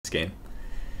game.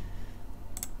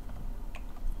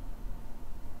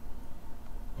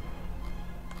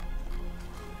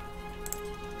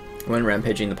 When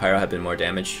rampaging, the Pyro had been more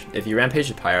damage. If you rampage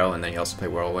the Pyro and then you also play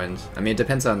Whirlwind, I mean, it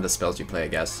depends on the spells you play, I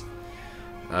guess.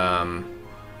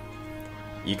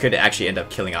 You could actually end up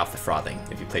killing off the Frothing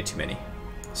if you play too many.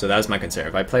 So that was my concern.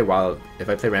 If I play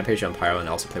Rampage on Pyro and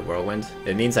also play Whirlwind,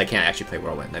 it means I can't actually play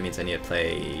Whirlwind. That means I need to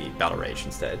play Battle Rage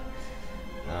instead.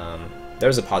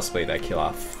 There's a possibility that I kill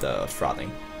off the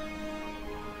Frothing.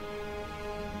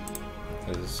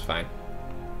 This is fine.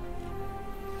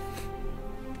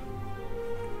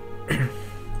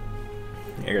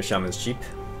 Aggro Shaman's cheap.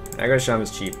 Aggro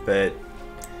Shaman's cheap, but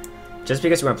just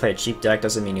because you want to play a cheap deck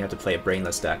doesn't mean you have to play a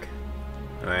brainless deck.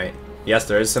 Alright? Yes,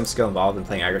 there is some skill involved in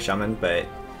playing Aggro Shaman, but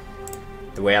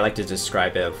the way I like to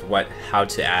describe it of how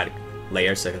to add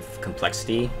layers of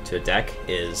complexity to a deck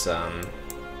is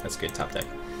that's a good top deck.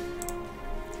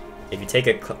 If you take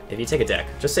a deck,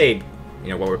 just say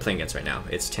what we're playing against right now,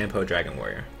 it's Tempo Dragon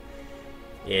Warrior.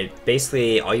 It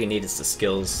basically all you need is the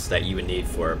skills that you would need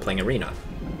for playing Arena.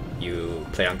 You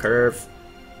play on curve,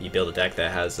 you build a deck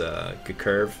that has a good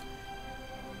curve,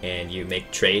 and you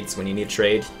make trades when you need to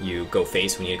trade, you go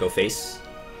face when you need to go face,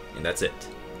 and that's it.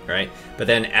 Alright? But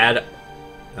then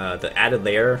the added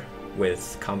layer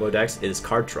with combo decks is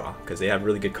card draw, because they have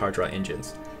really good card draw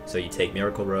engines. So you take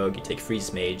Miracle Rogue, you take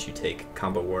Freeze Mage, you take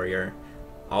Combo Warrior,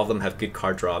 all of them have good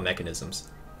card draw mechanisms,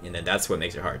 and then that's what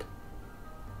makes it hard.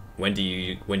 When do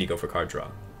you go for card draw?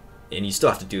 And you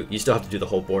still have to do the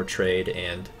whole board trade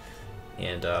and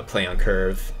play on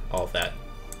curve, all of that.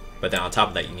 But then on top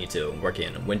of that, you need to work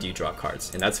in when do you draw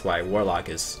cards, and that's why Warlock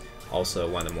is also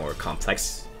one of the more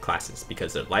complex classes,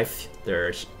 because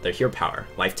their hero power,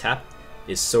 life tap,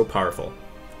 is so powerful,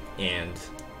 and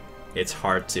it's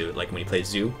hard to, like when you play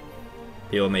Zoo,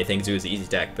 people may think Zoo is an easy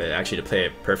deck, but actually to play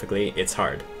it perfectly, it's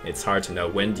hard. It's hard to know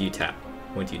when do you tap,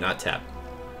 when do you not tap,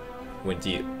 when do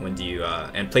you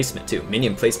and placement too.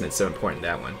 Minion placement is so important in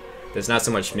that one. There's not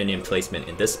so much minion placement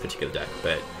in this particular deck,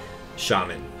 but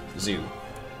Shaman, Zoo.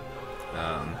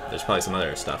 There's probably some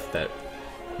other stuff that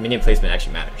minion placement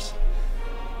actually matters.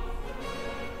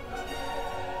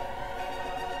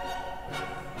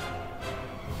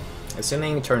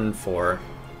 Assuming turn 4,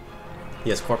 he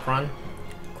has Corcoran.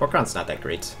 Corcoran's not that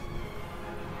great.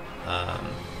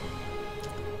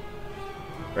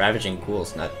 Ravaging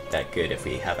Ghoul's not that good if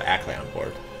we have an Acolyte on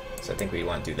board. So I think we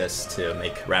want to do this to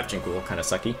make Ravaging Ghoul kind of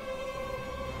sucky.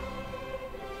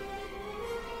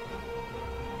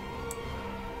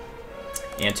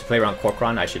 And to play around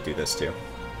Corcoran, I should do this too.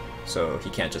 So he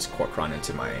can't just Corcoran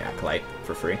into my Acolyte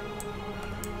for free.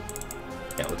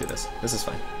 Yeah, we'll do this. This is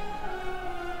fine.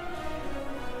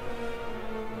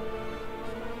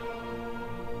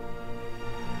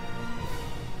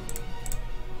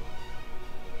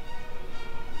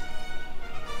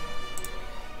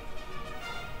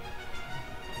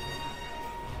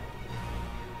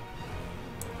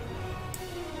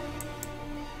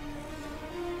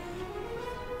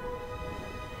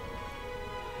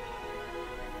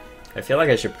 I feel like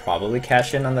I should probably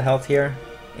cash in on the health here,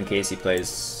 in case he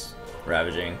plays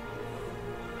Ravaging.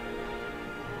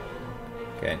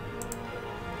 Okay.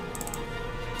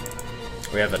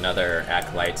 We have another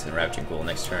Acolyte and Ravaging Ghoul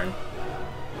next turn,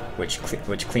 which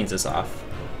cleans us off.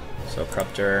 So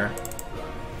Corruptor.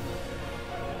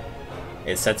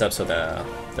 It sets up so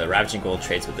the Ravaging Ghoul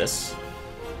trades with this.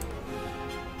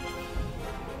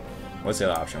 What's the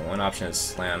other option? One option is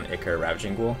Slam, Icar,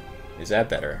 Ravaging Ghoul. Is that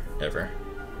better ever?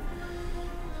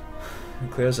 It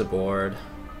clears the board.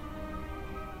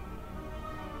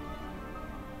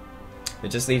 It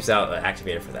just leaves out an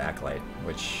activator for the Acolyte,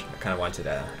 which I kind of wanted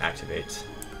to activate.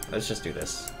 Let's just do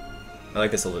this. I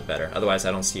like this a little bit better. Otherwise,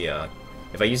 I don't see a...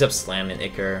 If I use up Slam and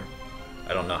Icar,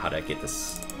 I don't know how to get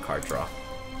this card draw.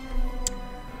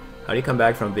 How do you come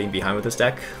back from being behind with this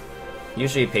deck?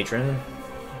 Usually Patron.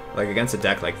 Like against a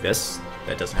deck like this,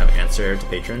 that doesn't have an answer to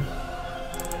Patron.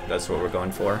 That's what we're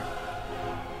going for.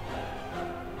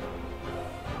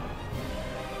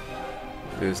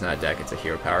 Zoo's not a deck, it's a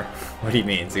hero power. What do you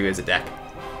mean? Zoo is a deck.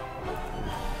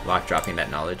 Lock dropping that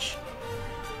knowledge.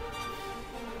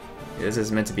 This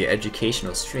is meant to be an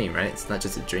educational stream, right? It's not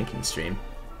just a drinking stream.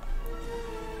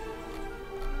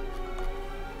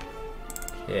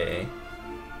 Okay.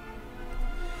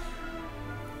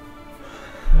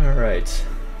 Alright.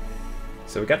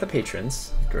 So we got the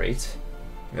patrons. Great.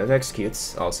 We got the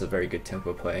executes. Also very good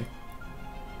tempo play.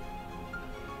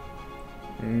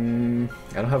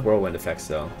 I don't have whirlwind effects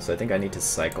though, so I think I need to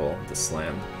cycle the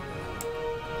slam.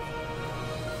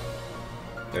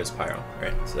 There's pyro.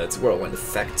 Alright, so that's whirlwind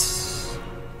effects.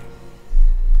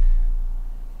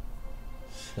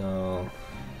 So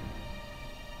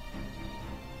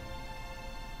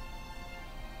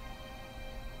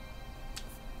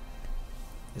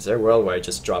is there a world where I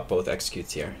just drop both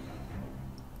executes here?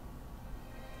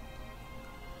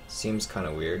 Seems kind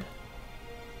of weird.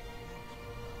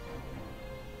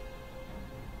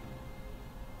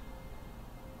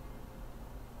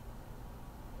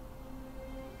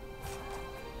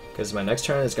 Because my next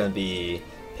turn is going to be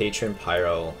Patron,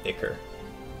 Pyro, Iker.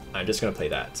 I'm just going to play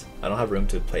that. I don't have room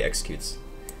to play executes.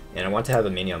 And I want to have a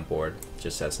mini on board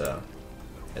just as a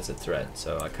threat.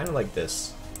 So I kind of like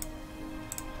this.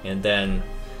 And then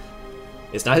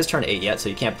it's not his turn 8 yet, so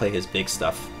you can't play his big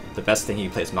stuff. The best thing he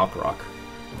can play is Malkorok.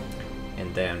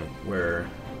 And then we're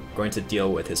going to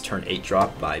deal with his turn 8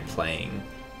 drop by playing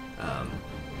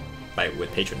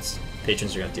with Patrons.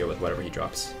 Patrons are going to deal with whatever he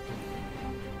drops.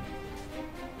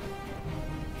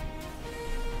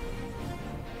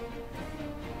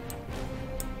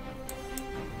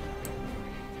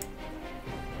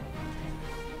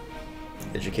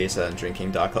 Educasa and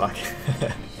drinking Docklock.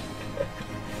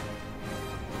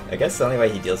 I guess the only way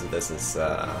he deals with this is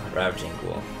Ravaging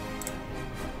Ghoul.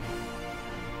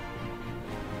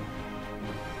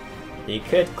 He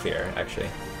could clear, actually.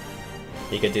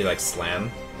 He could do like Slam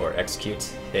or Execute,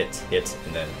 hit,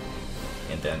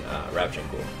 and then Ravaging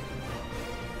Ghoul.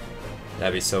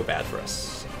 That'd be so bad for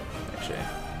us, actually.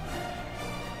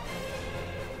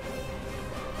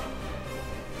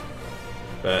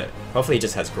 But hopefully he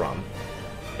just has Grom.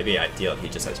 It'd be ideal if he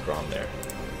just has Grom there.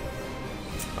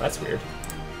 Oh, that's weird.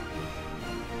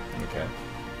 Okay.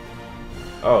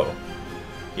 Oh,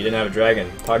 he didn't have a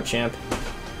dragon. PogChamp.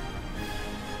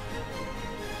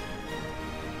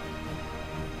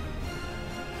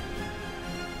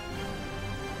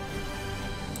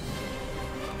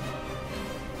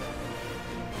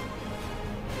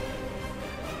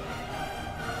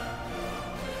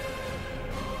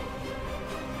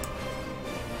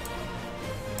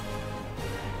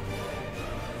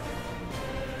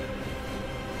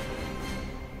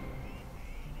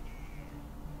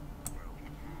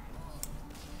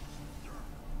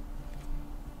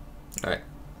 Alright.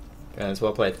 Guys,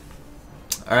 well played.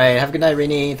 Alright, have a good night,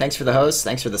 Rini. Thanks for the host.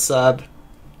 Thanks for the sub.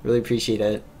 Really appreciate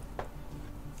it.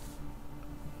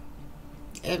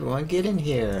 Everyone get in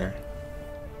here.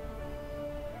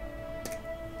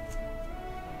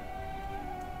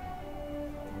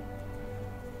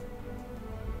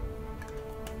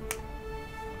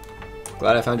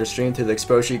 Glad I found your stream through the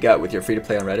exposure you got with your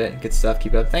free-to-play on Reddit. Good stuff.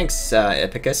 Keep it up. Thanks,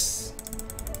 Epicus.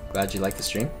 Glad you liked the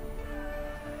stream.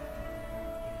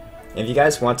 If you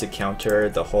guys want to counter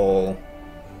the whole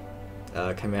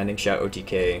commanding shout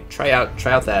OTK, try out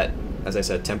that, as I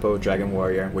said, Tempo Dragon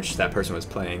Warrior, which that person was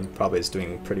playing. Probably is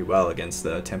doing pretty well against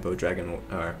the Tempo Dragon,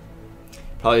 or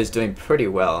probably is doing pretty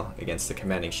well against the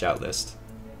commanding shout list,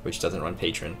 which doesn't run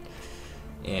Patron,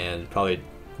 and probably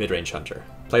mid-range Hunter.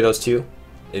 Play those two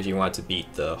if you want to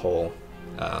beat the whole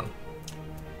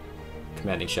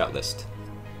commanding shout list.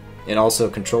 And also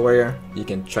Control Warrior, you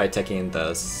can try teching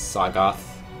the Sagoth,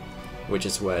 which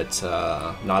is what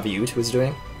Navi Ut was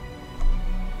doing.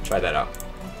 Try that out.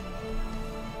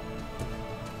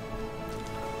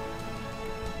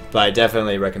 But I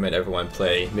definitely recommend everyone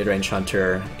play Midrange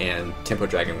Hunter and Tempo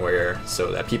Dragon Warrior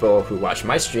so that people who watch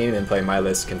my stream and play my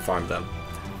list can farm them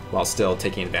while still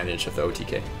taking advantage of the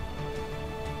OTK.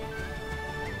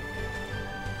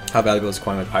 How valuable is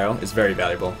Coin with Pyro? It's very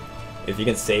valuable. If you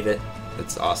can save it,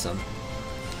 it's awesome.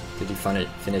 Did you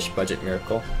finish Budget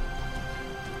Miracle?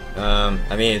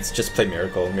 I mean, it's just play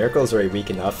Miracle. Miracle is already weak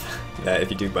enough that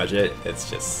if you do budget, it's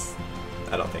just,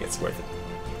 I don't think it's worth it.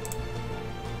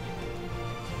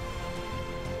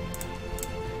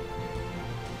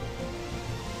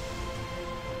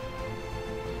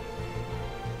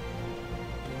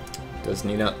 Does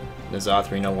N'Zoth,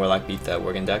 Reno, Warlock beat that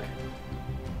Worgen deck?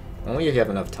 Only if you have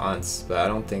enough taunts, but I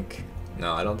don't think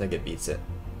it beats it.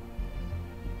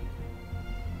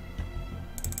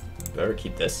 Do I ever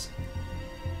keep this?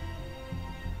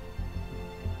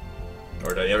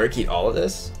 Or do I ever keep all of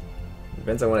this?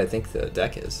 Depends on what I think the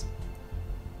deck is.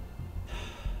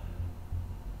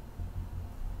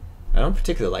 I don't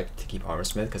particularly like to keep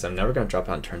Armorsmith because I'm never going to drop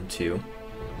it on turn 2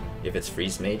 if it's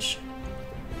Freeze Mage.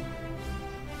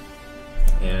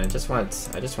 And I just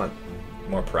want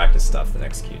more practice stuff than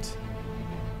execute.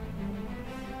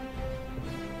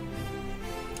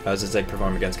 How does this deck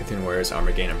perform against Cthulhu Warriors,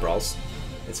 Armor Gain, and Brawls?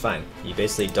 It's fine. You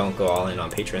basically don't go all in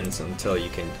on Patrons until you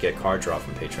can get card draw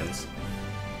from Patrons.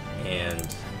 And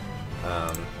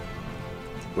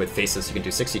with Faceless you can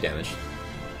do 60 damage.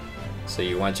 So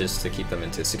you want just to keep them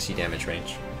into 60 damage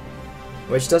range.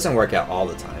 Which doesn't work out all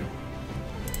the time.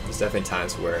 There's definitely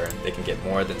times where they can get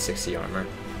more than 60 armor.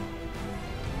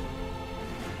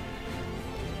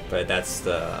 But that's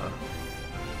the...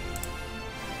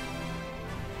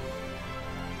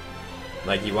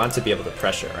 Like, you want to be able to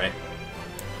pressure, right?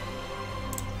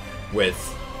 With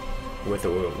the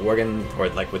organ, or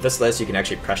like with this list, you can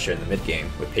actually pressure in the mid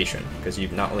game with patron, because you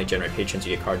not only generate patrons,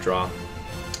 you get card draw.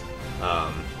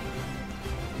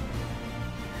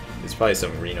 There's probably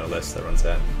some Reno list that runs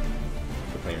that.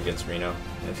 We're playing against Reno,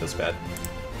 and it feels bad.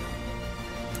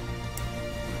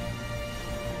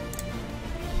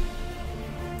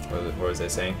 What was I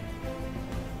saying?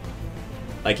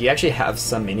 Like, you actually have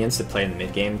some minions to play in the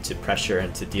mid game to pressure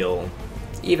and to deal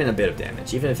even a bit of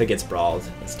damage. Even if it gets brawled,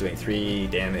 it's doing 3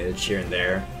 damage here and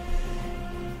there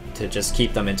to just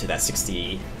keep them into that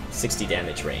 60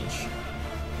 damage range.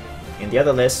 In the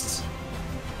other list,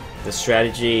 the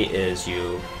strategy is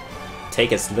you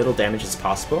take as little damage as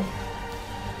possible,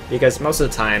 because most of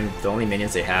the time the only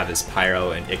minions they have is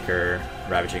Pyro and Iker,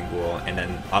 Ravaging Ghoul, and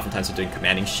then oftentimes they're doing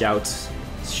Commanding Shout,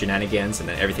 shenanigans, and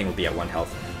then everything will be at 1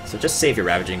 health. So just save your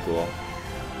Ravaging Ghoul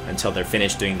until they're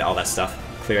finished doing all that stuff.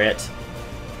 Clear it,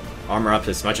 armor up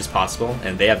as much as possible,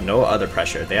 and they have no other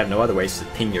pressure. They have no other ways to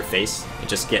ping your face, and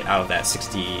just get out of that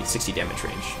 60 damage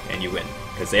range, and you win.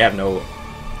 Because they have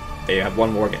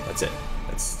 1 Morgan, that's it.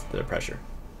 That's their pressure.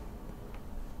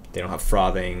 They don't have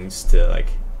Frothings to like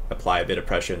apply a bit of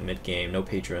pressure in the mid game, no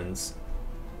patrons.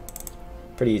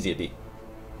 Pretty easy to beat.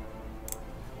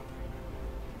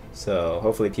 So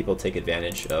hopefully people take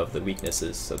advantage of the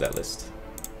weaknesses of that list.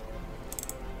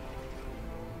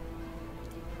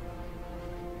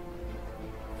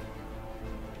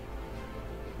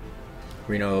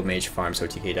 Reno Mage farms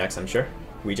OTK decks, I'm sure.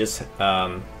 We just,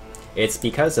 it's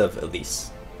because of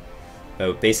Elise.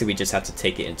 Basically we just have to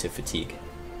take it into fatigue.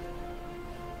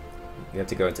 You have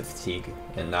to go into fatigue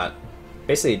and not,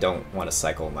 basically don't want to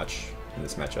cycle much in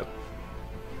this matchup.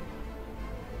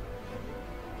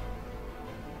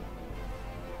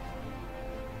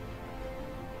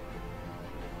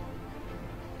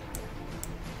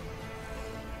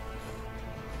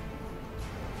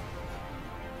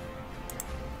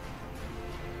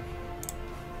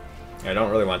 I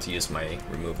don't really want to use my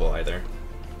removal either.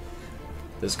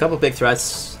 There's a couple big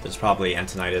threats. There's probably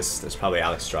Antonidas, there's probably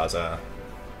Alexstrasza.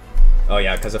 Oh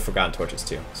yeah, because of Forgotten Torches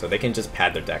too. So they can just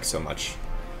pad their deck so much.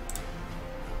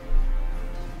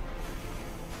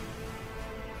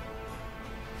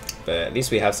 But at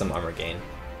least we have some armor gain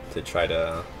to try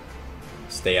to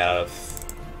stay out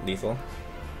of lethal.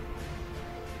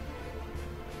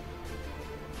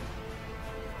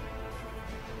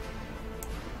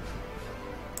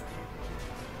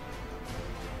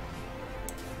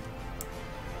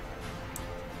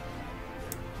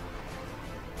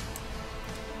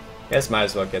 Guess might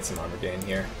as well get some armor gain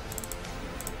here.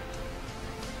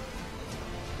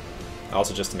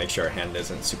 Also just to make sure our hand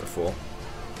isn't super full.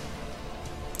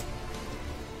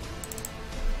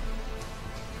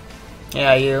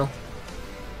 Yeah, you.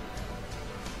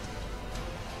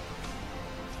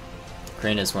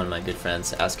 Crane is one of my good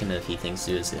friends. Ask him if he thinks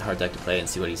Zoo is a hard deck to play and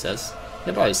see what he says.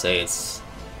 He'll probably say it's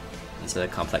a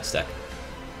complex deck.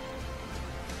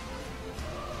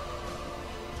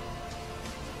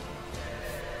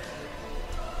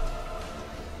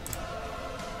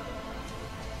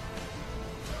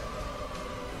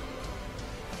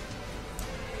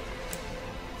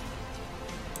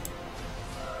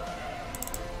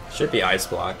 Should be Ice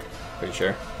Block, pretty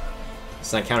sure.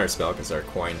 It's not Counter Spell because our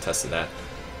coin tested that.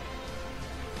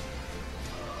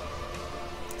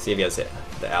 See if he has the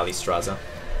Alexstrasza.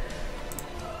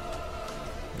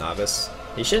 Novice.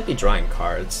 He shouldn't be drawing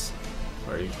cards.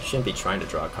 Or he shouldn't be trying to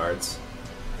draw cards.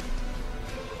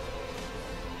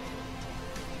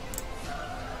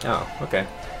 Oh, okay.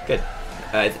 Good.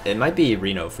 It might be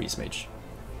Reno Freeze Mage.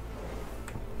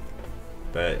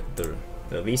 But the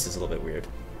Elise is a little bit weird.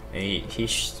 And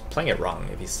he's playing it wrong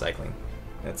if he's cycling.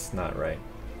 That's not right.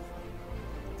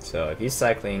 So if he's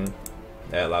cycling,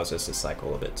 that allows us to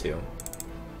cycle a bit too.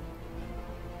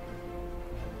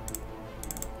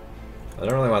 I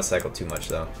don't really want to cycle too much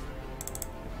though.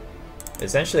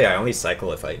 Essentially I only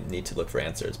cycle if I need to look for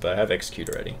answers, but I have Execute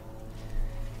already.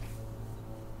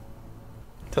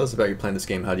 Tell us about your plan this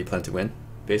game. How do you plan to win?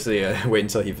 Basically wait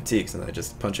until he fatigues and I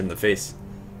just punch him in the face.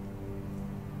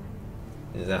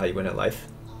 Is that how you win at life?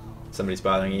 Somebody's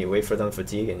bothering you, wait for them to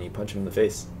fatigue, and you punch them in the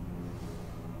face.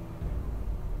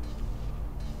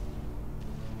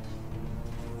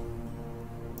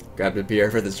 Grab a beer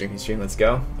for this drinking stream, let's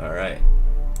go. Alright.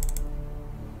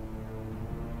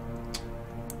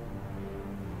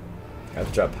 I have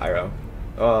to drop Pyro.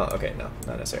 Oh, okay, no,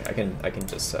 not necessary. I can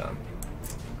just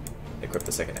equip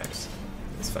the second axe.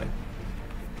 It's fine.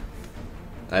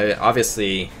 I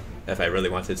obviously, if I really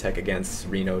wanted to tech against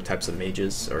Reno types of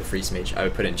mages or freeze mage, I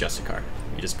would put in Justicar.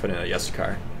 You just put in a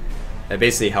Justicar. It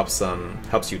basically helps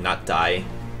you not die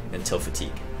until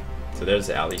fatigue. So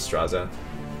there's Ali Straza.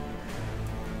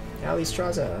 Ali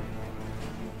Straza.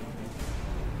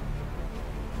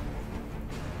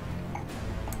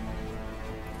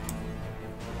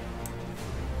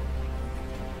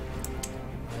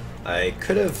 I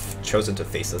could have chosen to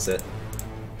faceless it.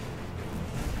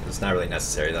 It's not really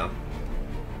necessary though.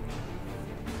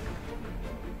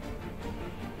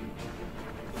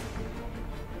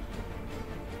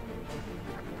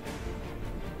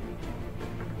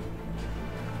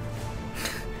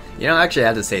 You don't actually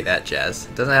have to say that, Jazz.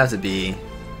 It doesn't have to be...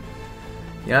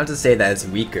 You don't have to say that it's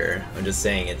weaker. I'm just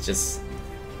saying it's just...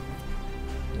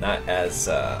 not as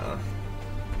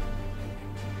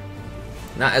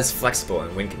flexible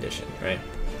in win condition, right?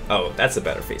 Oh, that's a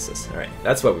better faceless. Alright,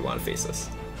 that's what we want to faceless.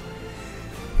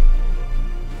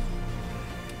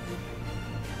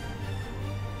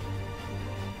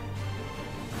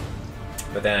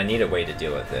 But then I need a way to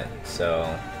deal with it. So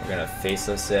we're gonna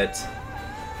faceless it,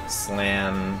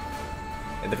 slam.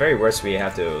 At the very worst, we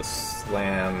have to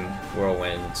slam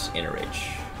Whirlwind Inner Rage.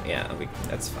 Yeah,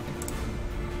 that's fine.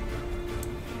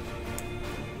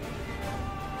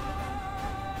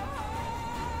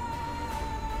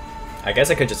 I guess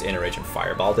I could just Inner Rage and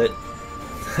Fireballed it.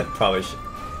 Probably should,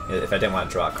 if I didn't want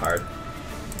to draw a card.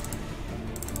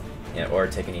 Yeah, or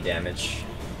take any damage.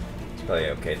 It's probably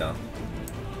okay though.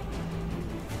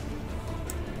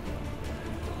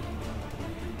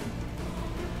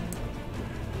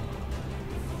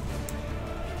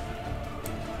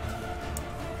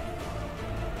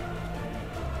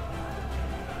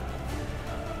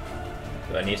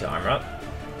 Do I need to armor up?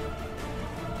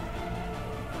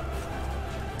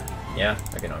 Yeah,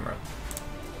 I can armor up.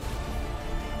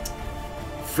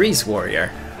 Freeze Warrior.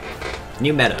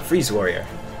 New meta, Freeze Warrior.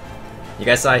 You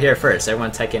guys saw it here first.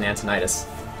 Everyone tech in Antonidas.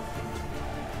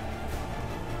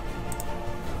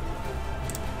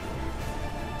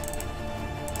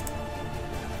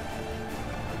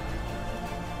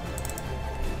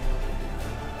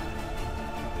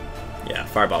 Yeah,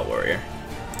 Fireball Warrior.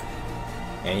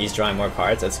 And he's drawing more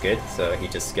cards, that's good. So he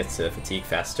just gets to fatigue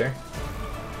faster.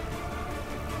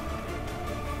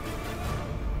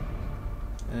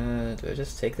 Do I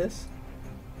just take this?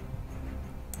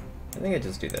 I think I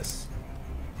just do this.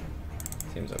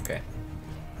 Seems okay.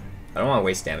 I don't want to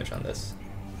waste damage on this,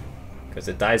 because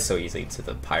it dies so easily to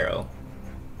the Pyro.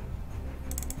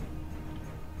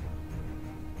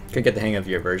 Could get the hang of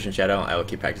your version, Shadow. I will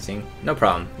keep practicing. No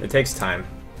problem. It takes time.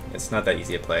 It's not that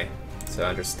easy to play. So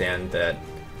understand that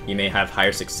you may have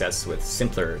higher success with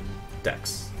simpler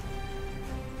decks.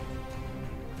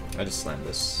 I just slam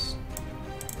this.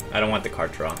 I don't want the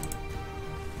card draw.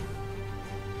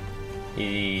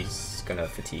 He's gonna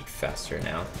fatigue faster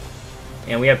now.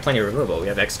 And we have plenty of removal. We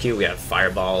have Execute, we have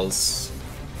Fireballs,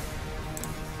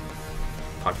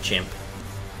 PogChamp,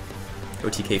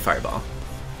 OTK Fireball.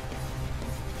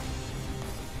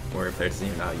 Warrior player doesn't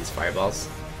even know how to use Fireballs.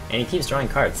 And he keeps drawing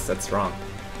cards, that's wrong.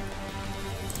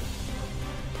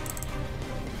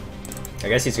 I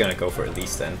guess he's gonna go for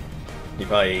Release then. He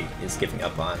probably is giving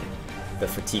up on the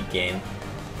fatigue game.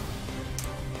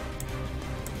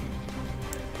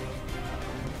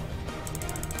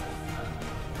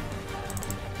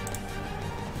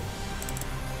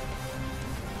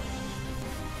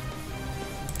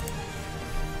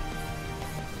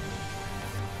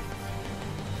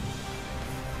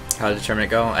 How did the tournament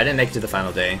go? I didn't make it to the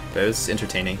final day, but it was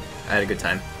entertaining. I had a good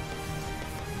time.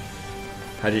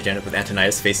 How did you end up with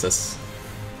Antonidas faceless?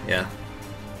 Yeah.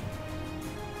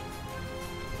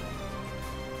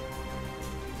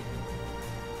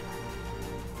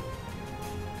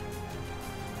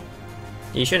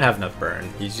 You shouldn't have enough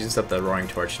burn. He's used up the Roaring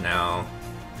Torch now.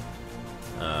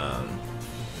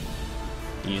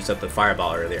 He used up the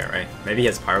Fireball earlier, right? Maybe he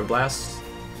has Pyroblast?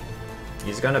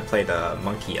 He's gonna play the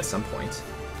Monkey at some point.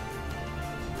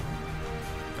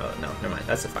 Oh, no, never mind.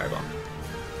 That's a Fireball.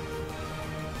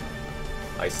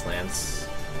 Ice Lance.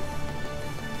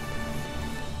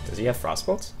 Does he have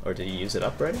Frostbolt? Or did he use it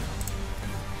up already?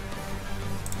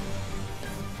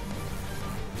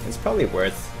 It's probably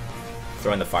worth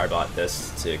throwing the Fireball at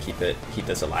this to keep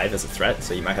this alive as a threat,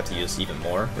 so you might have to use even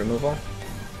more removal.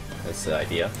 That's the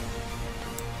idea.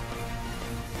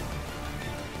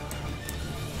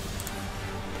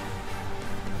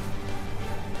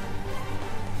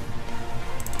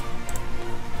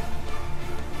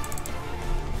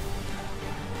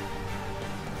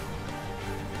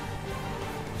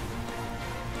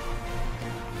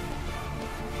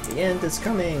 The end is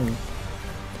coming!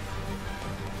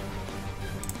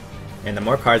 And the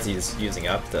more cards he's using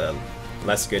up, the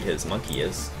less good his monkey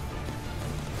is.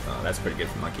 Oh, that's pretty good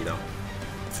for monkey though.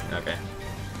 Okay.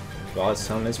 Well, his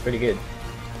tome is pretty good.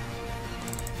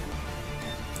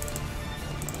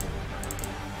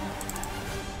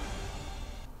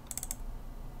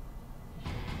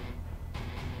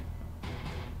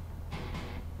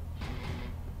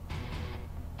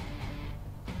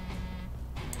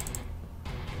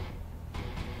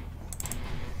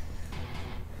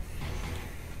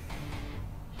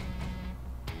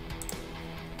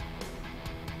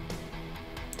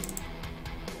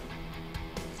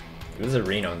 There's a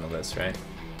Reno on the list, right?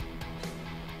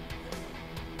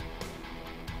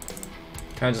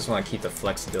 Kinda just want to keep the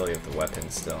flexibility of the weapon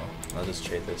still. I'll just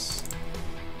trade this.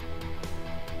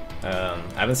 I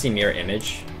haven't seen Mirror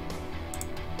Image.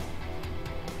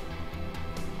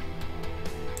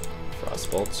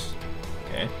 Frostbolt.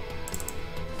 Okay.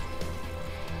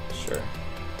 Sure.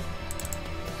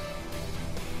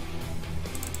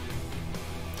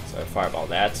 So I fireball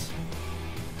that.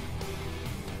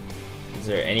 Is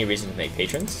there any reason to make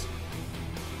patrons?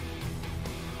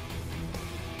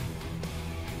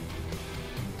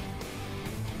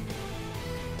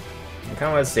 I kind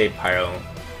of want to save Pyro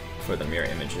for the mirror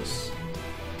images.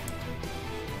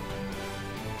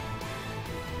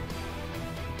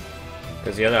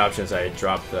 Because the other options I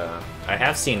drop the... I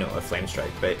have seen a Flame Strike,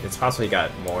 but it's possibly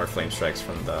got more Flame Strikes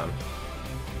from the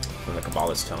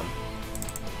Kabbalist Tome.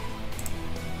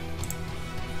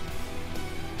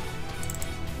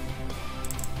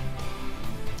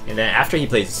 And then after he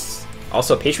plays...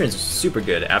 Also, Patrons is super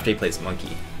good after he plays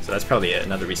Monkey. So that's probably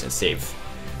another reason to save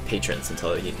Patrons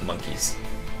until he Monkeys.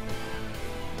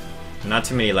 Not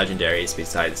too many legendaries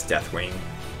besides Deathwing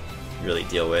really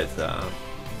deal with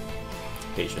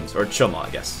Patrons. Or Chilma, I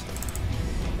guess.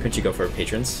 Couldn't you go for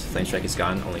Patrons? Flame Strike is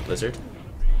gone, only Blizzard.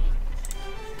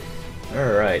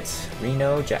 Alright,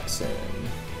 Reno Jackson.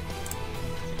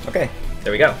 Okay,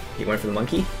 there we go. He went for the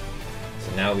Monkey.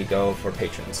 So now we go for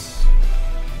Patrons.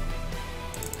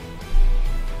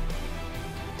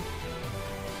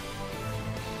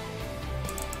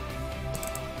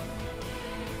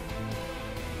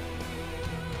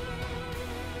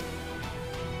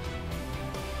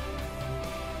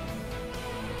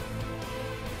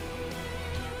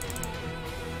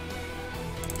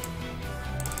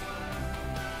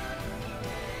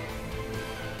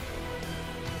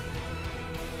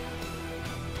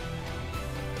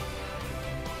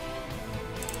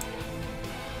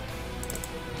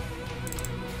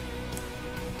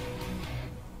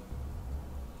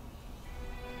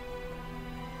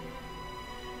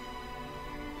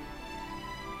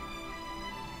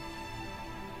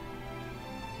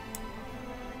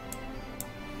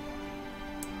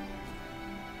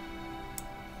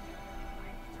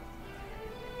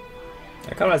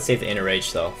 I kind of want to save the Inner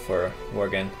Rage though for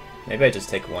Worgen. Maybe I just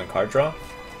take one card draw.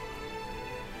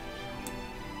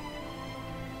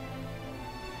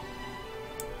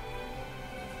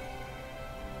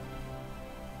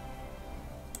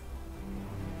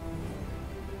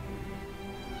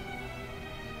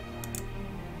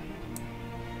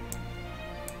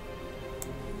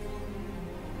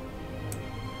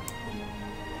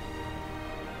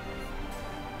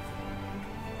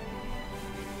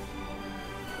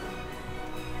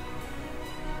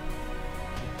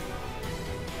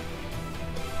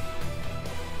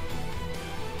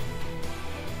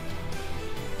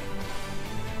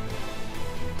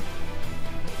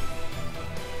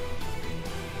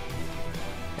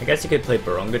 I guess you could play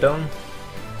Barongadon.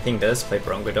 I think this, play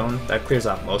Barongadon. That clears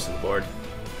off most of the board.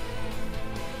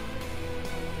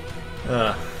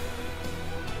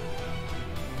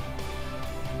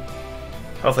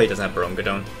 Hopefully he doesn't have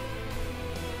Barongadon.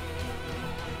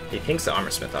 He pinks the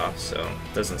Armorsmith off, so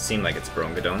it doesn't seem like it's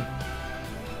Barongadon.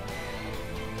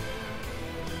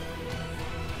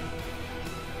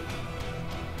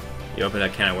 You open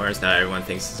that can of worms, now everyone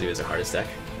thinks Zoo is the hardest deck.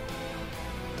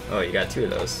 Oh, you got two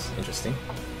of those. Interesting.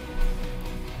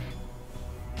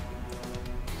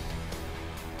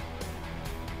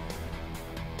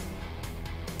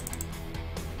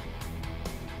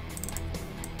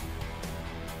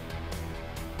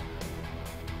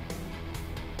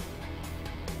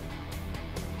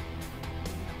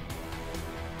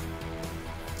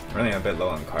 Running a bit low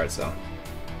on cards though.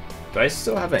 Do I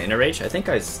still have an Inner Rage? I think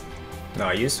no,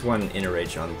 I used one Inner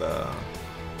Rage on the...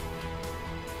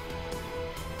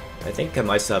 I think I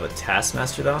might still have a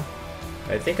Taskmaster though.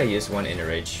 I think I used one Inner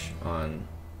Rage on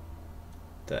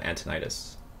the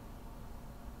Antonidas.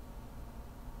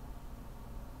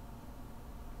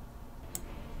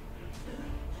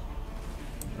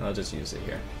 I'll just use it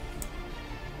here.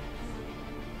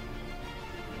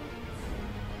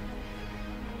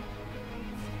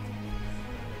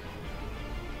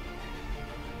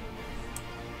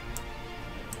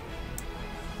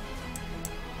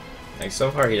 Like,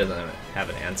 so far he doesn't have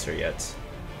an answer yet.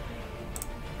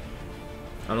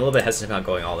 I'm a little bit hesitant about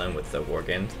going all in with the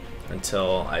Worgen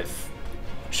until I've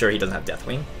sure he doesn't have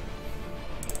Deathwing.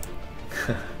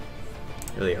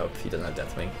 Really hope he doesn't have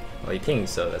Deathwing. Well, he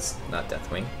pings, so that's not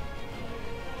Deathwing.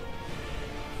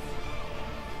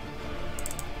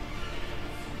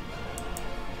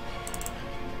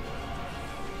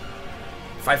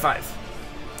 Five.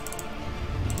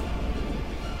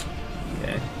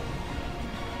 Okay.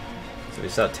 So we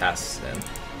still have tasks then.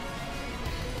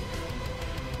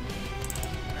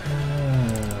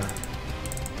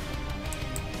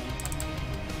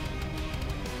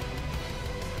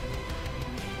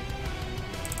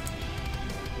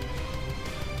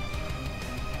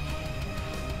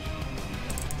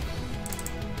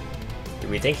 Do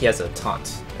we think he has a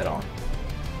taunt at all?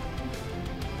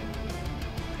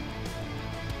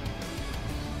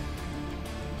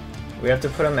 We have to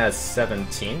put him as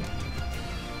 17.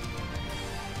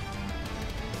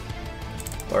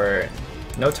 Or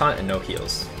no taunt and no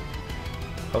heals.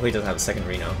 Hopefully he doesn't have a second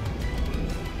Reno.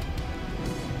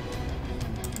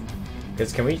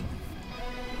 Because can we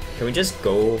just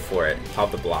go for it,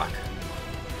 pop the block,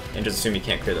 and just assume he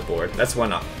can't clear the board? That's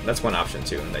one option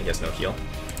too, that he has no heal.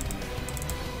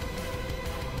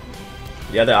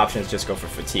 The other option is just go for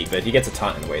fatigue, but if he gets a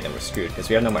taunt in the way, then we're screwed because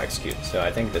we have no more execute. So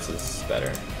I think this is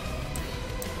better.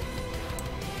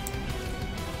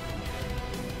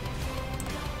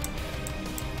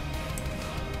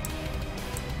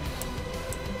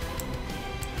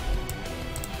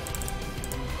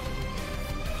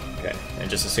 Okay, and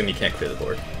just assume he can't clear the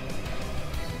board.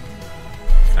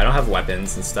 I don't have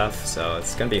weapons and stuff, so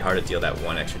it's gonna be hard to deal that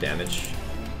one extra damage.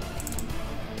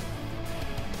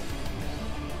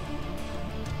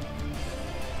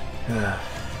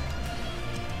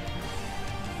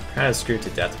 Kind of screwed to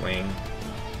Deathwing.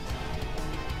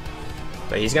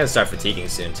 But he's gonna start fatiguing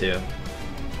soon too.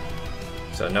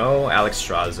 So no Alex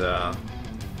Straza.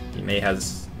 He maybe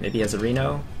he has a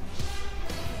Reno.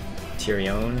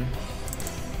 Tyrion.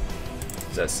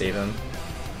 Does that save him?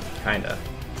 Kinda.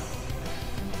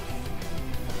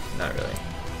 Not really.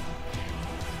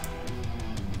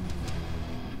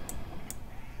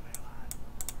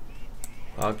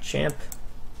 PogChamp.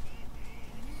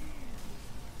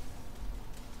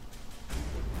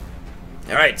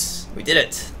 Alright, we did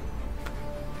it!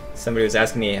 Somebody was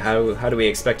asking me how do we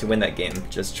expect to win that game?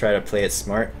 Just try to play it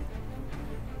smart.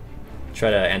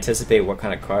 Try to anticipate what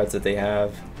kind of cards that they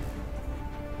have.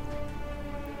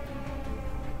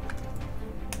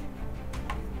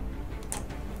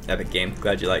 Epic game,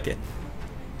 glad you like it.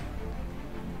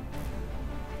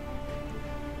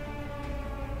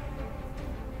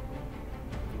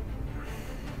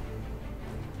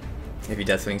 If you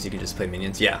Deathwings, you can just play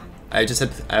minions. Yeah, I would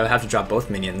have to drop both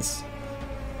minions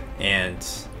and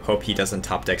hope he doesn't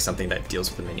top deck something that deals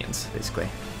with the minions, basically.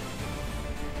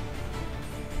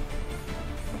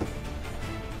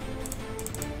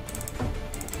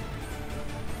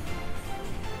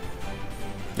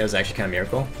 That was actually kind of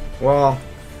miracle. Well,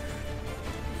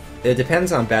 it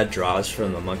depends on bad draws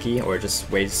from the monkey or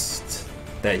just ways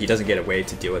that he doesn't get a way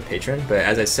to deal with Patron. But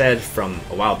as I said from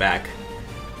a while back,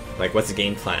 like, what's the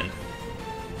game plan?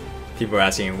 People are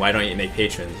asking, why don't you make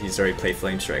patrons? He's already played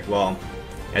Flame Strike. Well,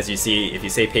 as you see, if you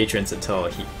say patrons until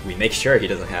we make sure he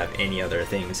doesn't have any other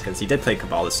things, because he did play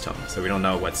Kabbalist Tome, so we don't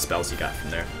know what spells he got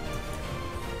from there.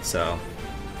 So,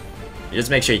 you just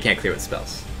make sure you can't clear with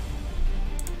spells.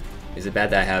 Is it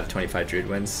bad that I have 25 Druid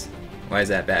wins? Why is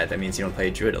that bad? That means you don't play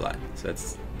Druid a lot, so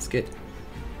that's good.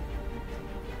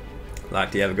 Locke,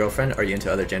 do you have a girlfriend? Are you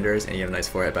into other genders? And you have a nice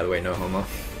forehead, by the way, no homo.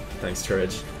 Thanks,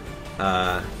 Courage.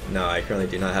 No, I currently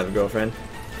do not have a girlfriend.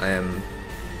 I am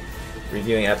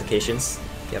reviewing applications.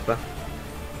 Yeppa.